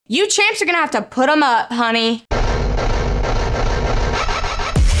You champs are gonna have to put them up, honey.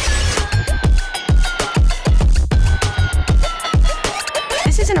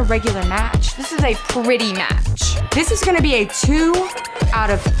 This isn't a regular match. This is a pretty match. This is gonna be a 2 out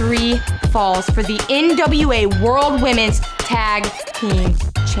of 3 falls for the NWA World Women's Tag Team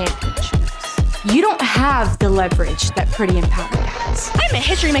Championships. You don't have the leverage that Pretty Empowered has. I'm a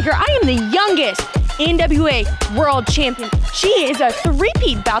history maker. I am the youngest NWA World Champion. She is a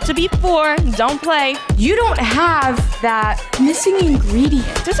 3-peat, about to be 4. Don't play. You don't have that missing ingredient.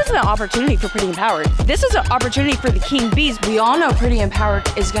 This is an opportunity for Pretty Empowered. This is an opportunity for the King Bees. We all know Pretty Empowered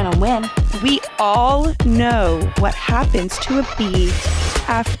is gonna win. We all know what happens to a bee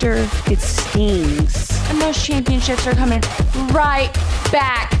after it stings. And those championships are coming right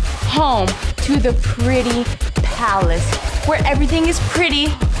back home to the Pretty Palace, where everything is pretty,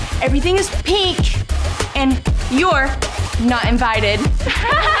 everything is pink, and you're not invited.